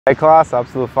Hey class,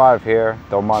 Absolute 5 here.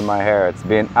 Don't mind my hair. It's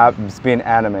being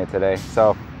anime today.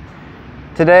 So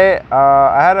today,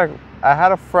 I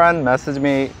had a friend message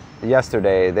me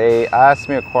yesterday. They asked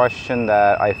me a question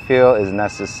that I feel is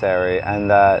necessary and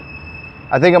that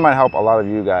I think it might help a lot of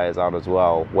you guys out as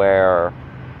well. Where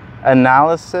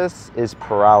analysis is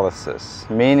paralysis.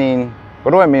 Meaning,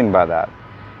 what do I mean by that?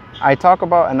 I talk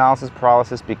about analysis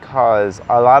paralysis because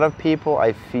a lot of people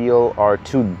I feel are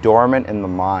too dormant in the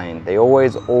mind. They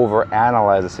always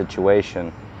overanalyze the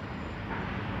situation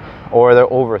or they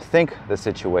overthink the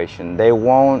situation. They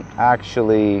won't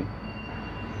actually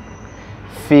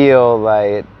feel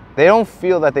like, they don't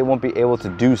feel that they won't be able to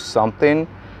do something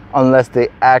unless they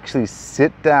actually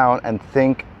sit down and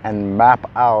think and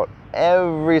map out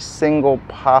every single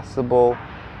possible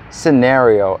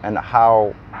scenario and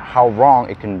how wrong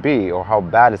it can be or how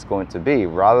bad it's going to be,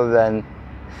 rather than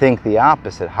think the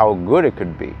opposite, how good it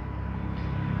could be.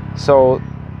 So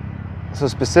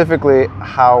specifically,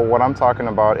 what I'm talking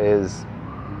about is,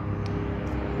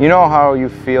 you know how you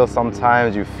feel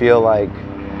sometimes, you feel like,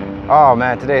 oh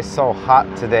man, today's so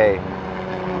hot today,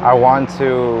 I want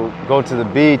to go to the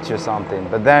beach or something,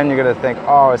 but then you're gonna think,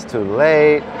 oh, it's too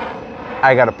late,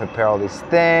 I gotta prepare all these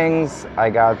things, I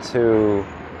gotta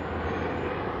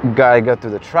get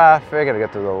through the traffic, gotta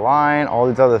get through the line, all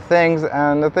these other things.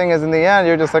 And the thing is, in the end,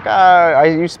 you're just like,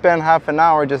 you spend half an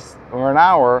hour or an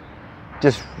hour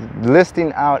just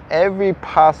listing out every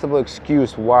possible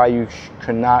excuse why you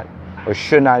could not or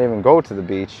should not even go to the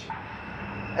beach.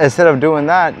 Instead of doing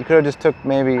that, you could have just took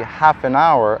maybe half an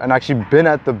hour and actually been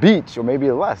at the beach, or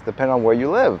maybe less, depending on where you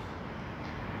live.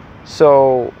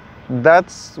 So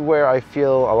that's where I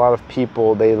feel a lot of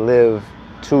people, they live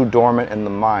too dormant in the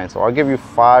mind. So I'll give you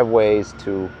 5 ways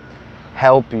to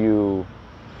help you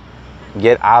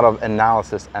get out of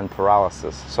analysis and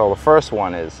paralysis. So the first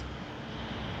one is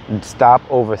stop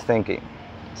overthinking.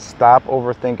 Stop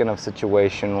overthinking a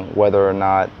situation, whether or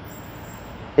not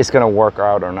it's going to work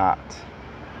out or not.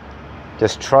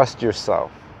 Just trust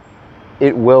yourself.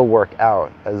 It will work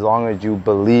out as long as you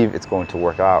believe it's going to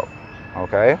work out.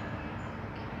 Okay?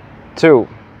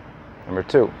 Number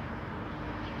 2.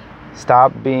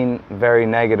 Stop being very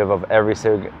negative of every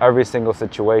single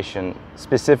situation.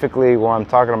 Specifically, when I'm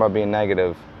talking about being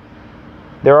negative,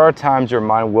 there are times your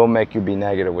mind will make you be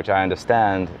negative, which I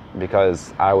understand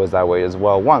because I was that way as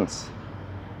well once.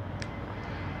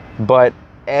 But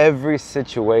every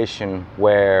situation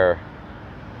where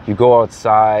you go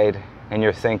outside and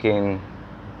you're thinking,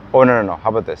 oh no, how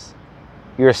about this?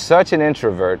 You're such an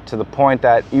introvert to the point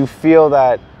that you feel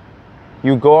that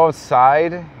you go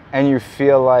outside and you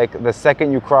feel like the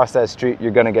second you cross that street, you're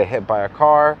gonna get hit by a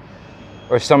car,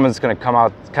 or someone's gonna come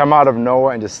out of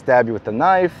nowhere and just stab you with a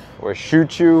knife, or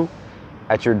shoot you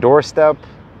at your doorstep.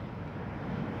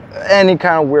 Any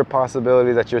kind of weird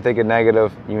possibility that you're thinking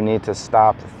negative, you need to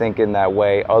stop thinking that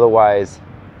way. Otherwise,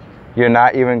 you're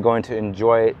not even going to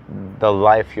enjoy the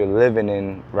life you're living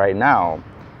in right now.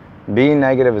 Being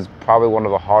negative is probably one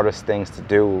of the hardest things to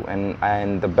do,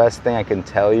 and the best thing I can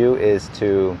tell you is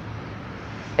to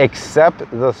accept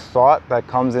the thought that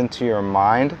comes into your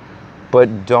mind,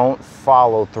 but don't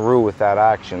follow through with that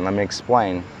action. Let me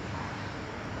explain.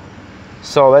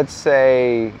 So let's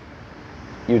say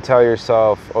you tell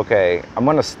yourself, okay, I'm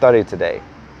going to study today.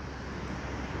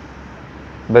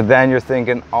 But then you're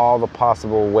thinking all the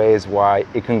possible ways why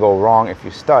it can go wrong if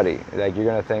you study. Like you're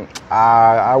going to think,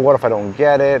 what if I don't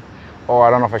get it? Or I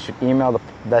don't know if I should email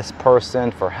this person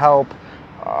for help.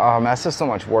 That's just so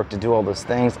much work to do all those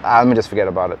things. Let me just forget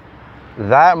about it.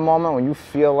 That moment when you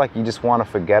feel like you just want to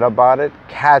forget about it,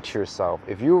 catch yourself.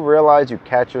 If you realize you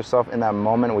catch yourself in that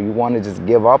moment where you want to just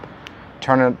give up,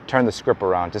 turn the script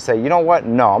around. Just say, you know what?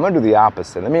 No, I'm going to do the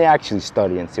opposite. Let me actually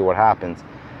study and see what happens.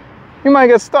 You might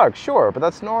get stuck, sure, but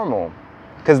that's normal.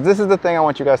 Because this is the thing I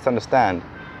want you guys to understand.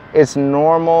 It's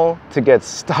normal to get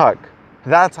stuck.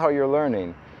 That's how you're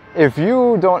learning. If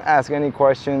you don't ask any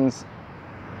questions,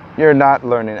 you're not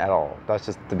learning at all. That's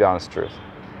just the honest truth.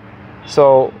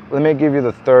 So let me give you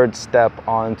the 3rd step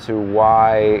onto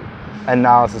why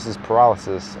analysis is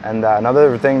paralysis. And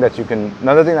another thing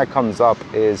that comes up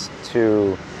is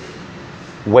to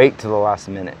wait till the last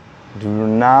minute. Do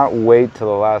not wait till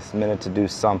the last minute to do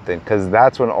something, because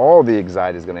that's when all the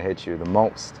anxiety is going to hit you the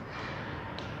most.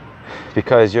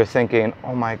 Because you're thinking,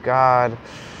 oh my God,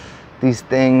 these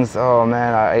things, oh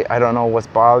man, I don't know what's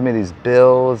bothering me, these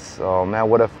bills, oh man,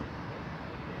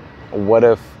 what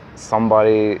if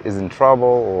somebody is in trouble,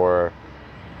 or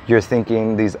you're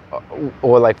thinking these,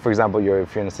 or like for example, if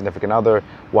you're in a significant other,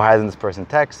 why hasn't this person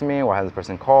texted me? Why hasn't this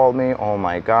person called me? Oh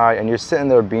my God. And you're sitting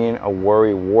there being a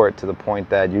worry wart to the point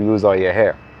that you lose all your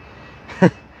hair.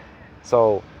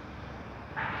 So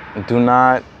do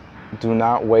not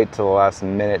wait till the last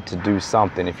minute to do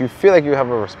something. If you feel like you have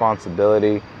a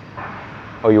responsibility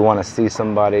or you want to see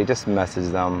somebody, just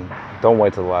message them. Don't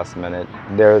wait till the last minute.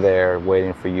 They're there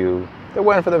waiting for you. They're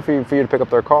waiting for you to pick up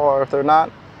their call, or if they're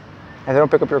not, and they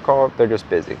don't pick up your call, they're just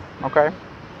busy. Okay?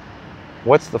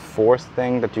 What's the fourth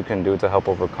thing that you can do to help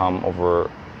overcome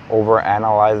over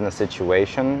analyzing a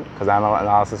situation? Because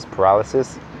analysis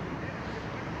paralysis.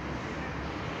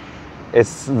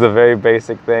 It's the very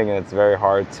basic thing, and it's very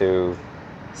hard to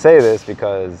say this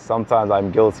because sometimes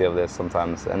I'm guilty of this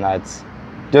sometimes, and that's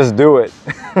just do it.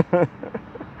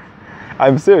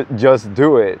 I'm serious, just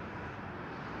do it.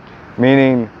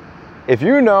 Meaning, if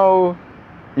you know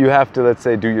you have to, let's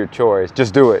say, do your chores,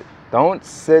 just do it. Don't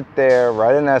sit there,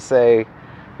 write an essay,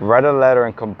 write a letter,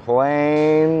 and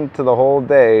complain to the whole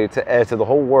day, to the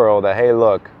whole world that, hey,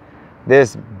 look,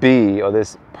 this bee or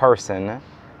this person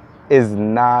is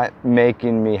not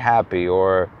making me happy,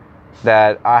 or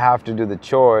that I have to do the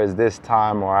chores this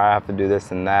time, or I have to do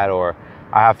this and that, or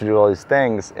I have to do all these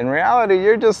things. In reality,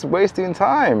 you're just wasting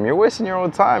time. You're wasting your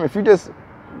own time. If you just,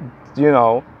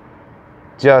 I'm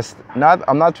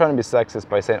not trying to be sexist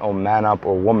by saying, oh, man up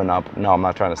or woman up. No, I'm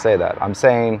not trying to say that. I'm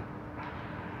saying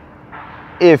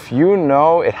if you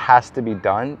know it has to be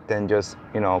done, then just,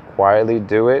 quietly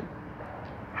do it.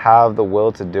 Have the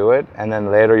will to do it. And then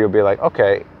later you'll be like,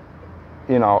 okay,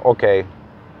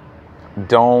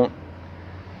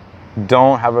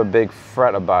 don't have a big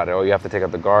fret about it, or you have to take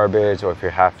out the garbage, or if you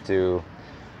have to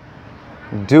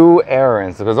do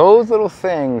errands, because those little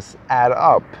things add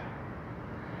up.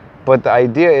 But the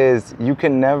idea is you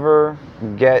can never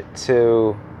get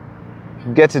to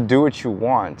do what you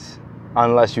want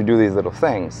unless you do these little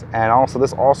things. And also,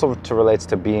 this also relates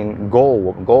to being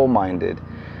goal-minded.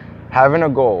 Having a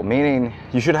goal, meaning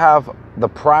you should have the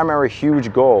primary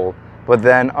huge goal, but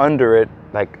then under it,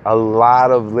 like a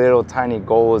lot of little tiny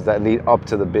goals that lead up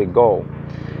to the big goal.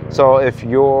 So if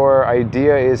your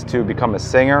idea is to become a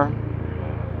singer,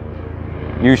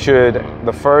 you should,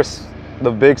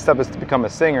 the big step is to become a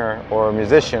singer or a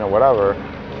musician or whatever,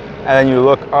 and then you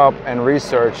look up and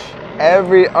research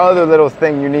every other little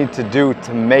thing you need to do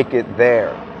to make it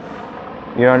there.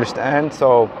 You understand?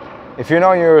 So if you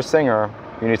know you're a singer,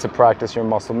 you need to practice your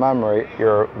muscle memory,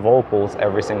 your vocals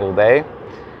every single day.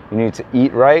 You need to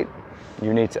eat right.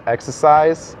 You need to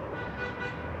exercise.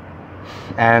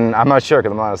 And I'm not sure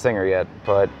because I'm not a singer yet,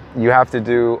 but you have to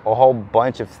do a whole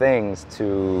bunch of things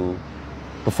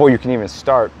before you can even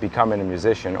start becoming a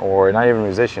musician, or not even a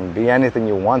musician, be anything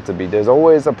you want to be. There's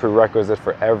always a prerequisite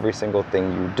for every single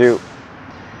thing you do.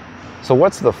 So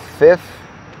what's the fifth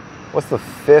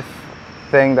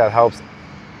thing that helps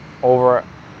over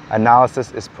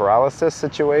analysis is paralysis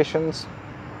situations?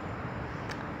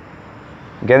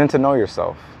 Getting to know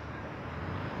yourself.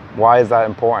 Why is that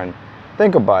important?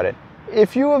 Think about it.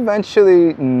 If you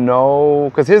eventually know,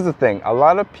 because here's the thing, a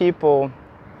lot of people,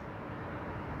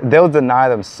 they'll deny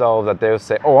themselves, that they'll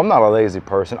say, oh, I'm not a lazy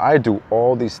person. I do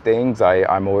all these things.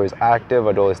 I'm always active.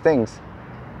 I do all these things.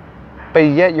 But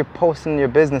yet you're posting your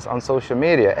business on social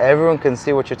media. Everyone can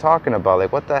see what you're talking about.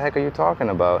 Like, what the heck are you talking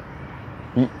about?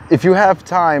 If you have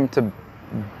time to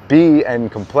be and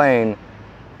complain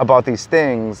about these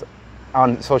things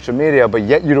on social media, but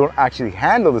yet you don't actually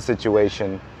handle the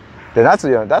situation, then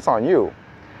that's on you.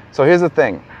 So here's the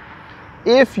thing.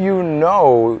 If you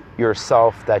know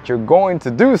yourself that you're going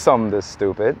to do something this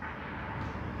stupid,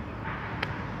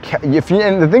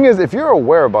 and the thing is, if you're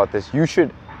aware about this, you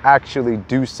should actually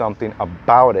do something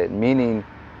about it. Meaning,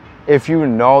 if you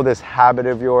know this habit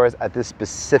of yours at this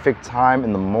specific time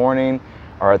in the morning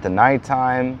or at the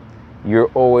nighttime, you're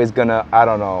always gonna, I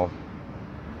don't know,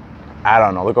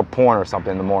 look at porn or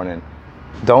something in the morning.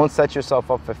 Don't set yourself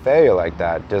up for failure like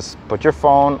that. Just put your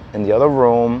phone in the other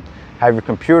room, have your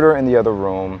computer in the other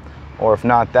room, or if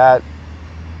not that,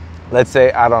 let's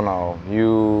say, I don't know,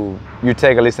 you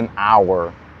take at least an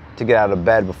hour to get out of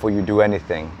bed before you do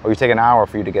anything, or you take an hour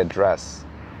for you to get dressed.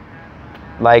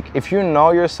 Like, if you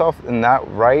know yourself in that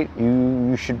right,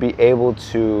 you should be able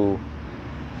to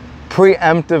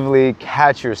preemptively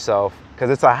catch yourself, because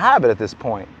it's a habit at this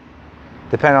point.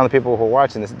 Depending on the people who are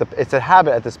watching this, it's a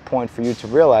habit at this point for you to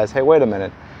realize, hey, wait a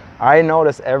minute, I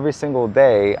notice every single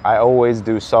day I always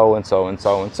do so and so and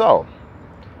so and so.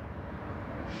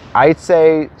 I'd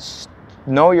say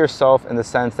know yourself in the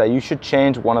sense that you should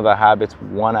change one of the habits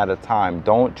one at a time.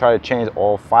 Don't try to change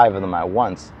all 5 of them at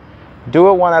once. Do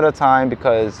it one at a time,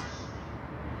 because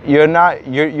you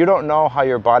don't know how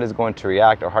your body's going to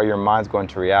react or how your mind's going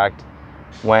to react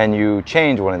when you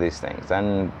change one of these things.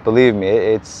 And believe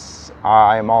me,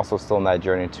 I am also still in that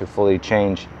journey to fully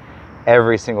change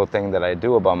every single thing that I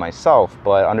do about myself,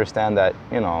 but understand that,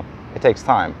 you know, it takes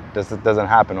time. This doesn't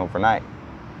happen overnight.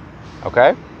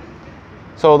 Okay?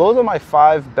 So those are my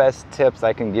 5 best tips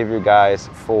I can give you guys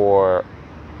for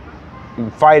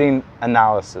fighting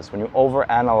analysis, when you're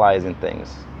over-analyzing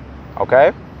things.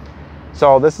 Okay?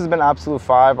 So this has been Absolute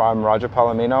 5. I'm Roger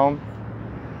Palomino.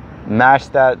 Mash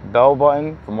that bell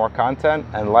button for more content,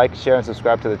 and like, share, and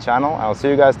subscribe to the channel. I'll see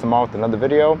you guys tomorrow with another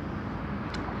video.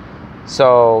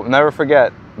 So never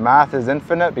forget, math is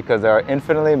infinite because there are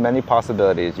infinitely many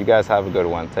possibilities. You guys have a good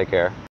one. Take care.